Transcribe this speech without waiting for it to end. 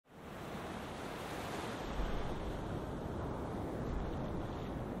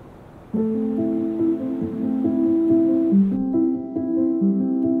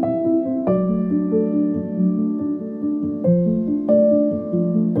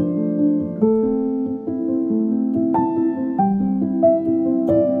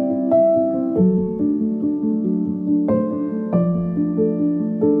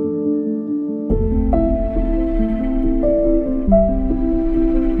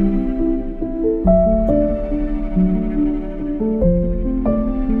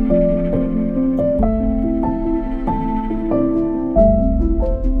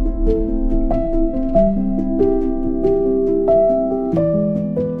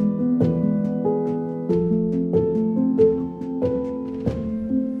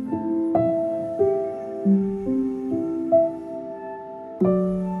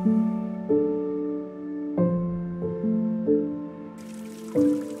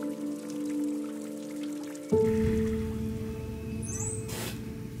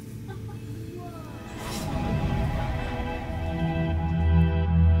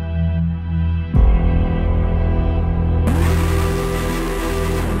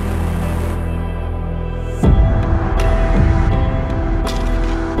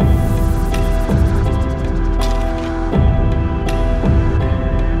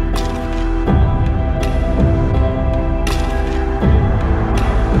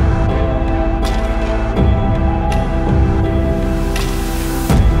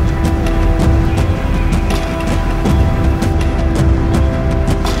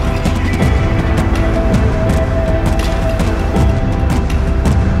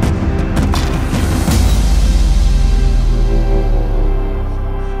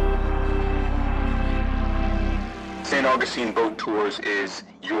Boat Tours is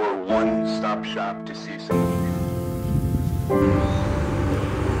your one-stop shop to see Sony.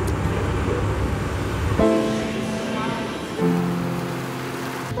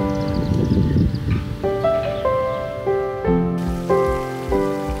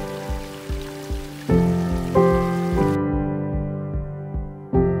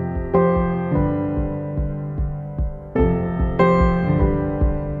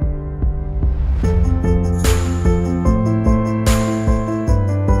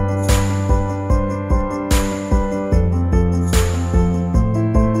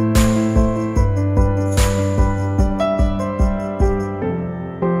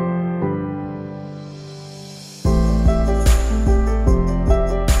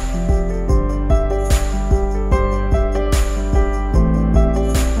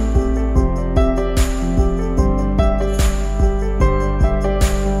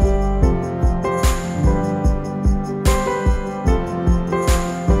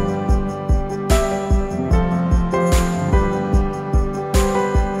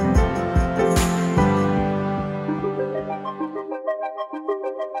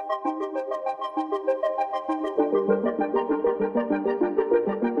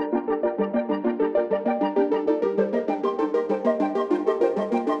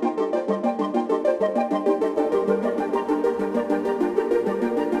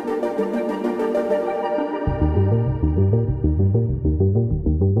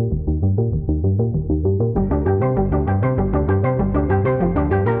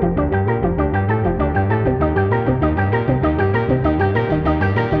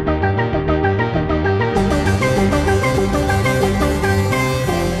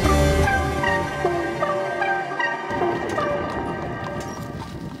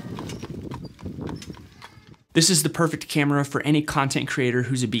 This is the perfect camera for any content creator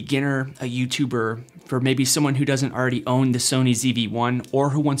who's a beginner, a YouTuber, for maybe someone who doesn't already own the Sony ZV-1 or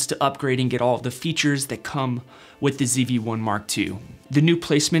who wants to upgrade and get all of the features that come with the ZV-1 Mark II. The new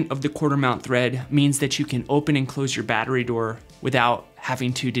placement of the quarter mount thread means that you can open and close your battery door without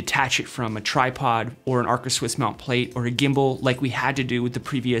having to detach it from a tripod or an Arca Swiss mount plate or a gimbal like we had to do with the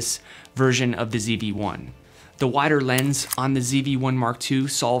previous version of the ZV-1. The wider lens on the ZV-1 Mark II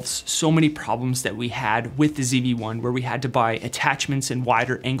solves so many problems that we had with the ZV-1 where we had to buy attachments and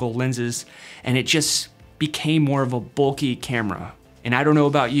wider angle lenses, and it just became more of a bulky camera. And I don't know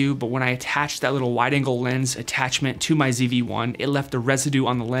about you, but when I attached that little wide angle lens attachment to my ZV-1, it left a residue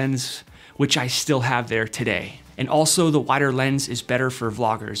on the lens, which I still have there today. And also the wider lens is better for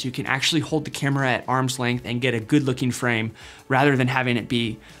vloggers. You can actually hold the camera at arm's length and get a good looking frame rather than having it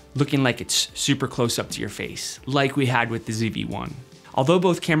be looking like it's super close up to your face, like we had with the ZV-1. Although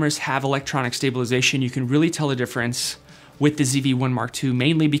both cameras have electronic stabilization, you can really tell the difference with the ZV-1 Mark II,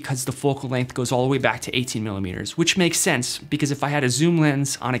 mainly because the focal length goes all the way back to 18 millimeters, which makes sense because if I had a zoom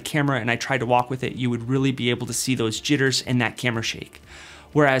lens on a camera and I tried to walk with it, you would really be able to see those jitters and that camera shake.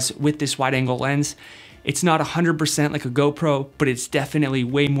 Whereas with this wide angle lens, It's not 100% like a GoPro, but it's definitely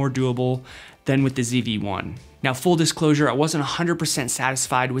way more doable than with the ZV-1. Now, full disclosure, I wasn't 100%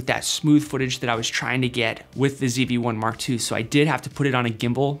 satisfied with that smooth footage that I was trying to get with the ZV-1 Mark II, so I did have to put it on a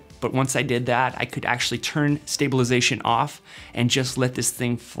gimbal, but once I did that, I could actually turn stabilization off and just let this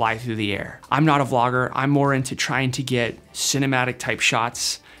thing fly through the air. I'm not a vlogger, I'm more into trying to get cinematic type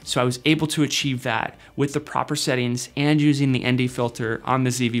shots, so I was able to achieve that with the proper settings and using the ND filter on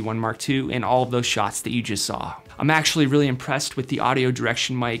the ZV-1 Mark II in all of those shots that you just saw. I'm actually really impressed with the audio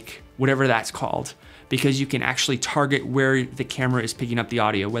direction mic, whatever that's called, because you can actually target where the camera is picking up the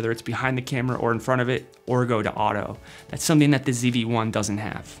audio, whether it's behind the camera or in front of it, or go to auto. That's something that the ZV-1 doesn't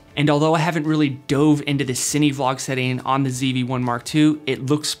have. And although I haven't really dove into the Cine Vlog setting on the ZV-1 Mark II, it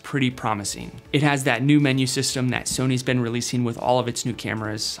looks pretty promising. It has that new menu system that Sony's been releasing with all of its new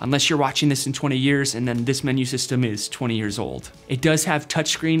cameras, unless you're watching this in 20 years and then this menu system is 20 years old. It does have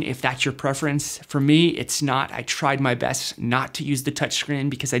touchscreen if that's your preference. For me, it's not. I tried my best not to use the touchscreen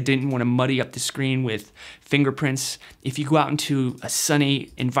because I didn't want to muddy up the screen with fingerprints. If you go out into a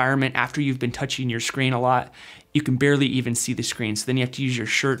sunny environment after you've been touching your screen a lot, you can barely even see the screen. So then you have to use your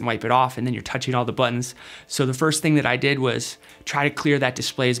shirt and wipe it off, and then you're touching all the buttons. So the first thing that I did was try to clear that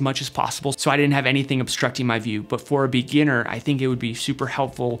display as much as possible so I didn't have anything obstructing my view. But for a beginner, I think it would be super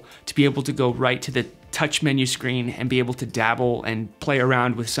helpful to be able to go right to the touch menu screen and be able to dabble and play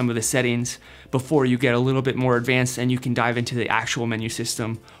around with some of the settings before you get a little bit more advanced and you can dive into the actual menu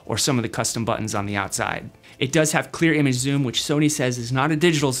system or some of the custom buttons on the outside. It does have clear image zoom, which Sony says is not a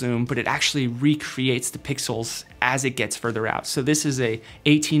digital zoom, but it actually recreates the pixels as it gets further out. So this is a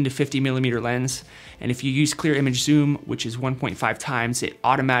 18 to 50 millimeter lens. And if you use clear image zoom, which is 1.5 times, it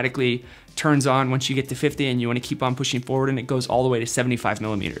automatically turns on once you get to 50 and you want to keep on pushing forward, and it goes all the way to 75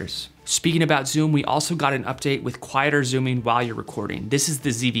 millimeters. Speaking about zoom, we also got an update with quieter zooming while you're recording. This is the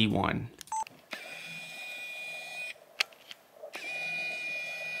ZV-1.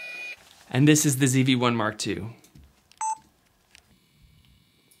 And this is the ZV-1 Mark II.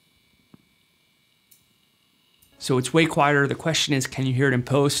 So it's way quieter. The question is, can you hear it in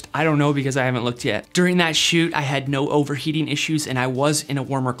post? I don't know because I haven't looked yet. During that shoot, I had no overheating issues and I was in a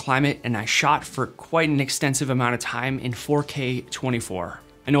warmer climate and I shot for quite an extensive amount of time in 4K 24.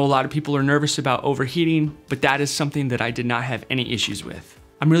 I know a lot of people are nervous about overheating, but that is something that I did not have any issues with.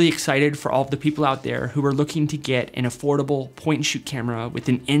 I'm really excited for all of the people out there who are looking to get an affordable point and shoot camera with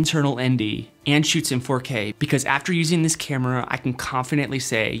an internal ND and shoots in 4K, because after using this camera, I can confidently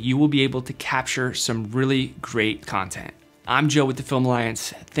say you will be able to capture some really great content. I'm Joe with the Film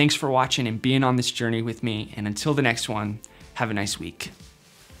Alliance. Thanks for watching and being on this journey with me. And until the next one, have a nice week.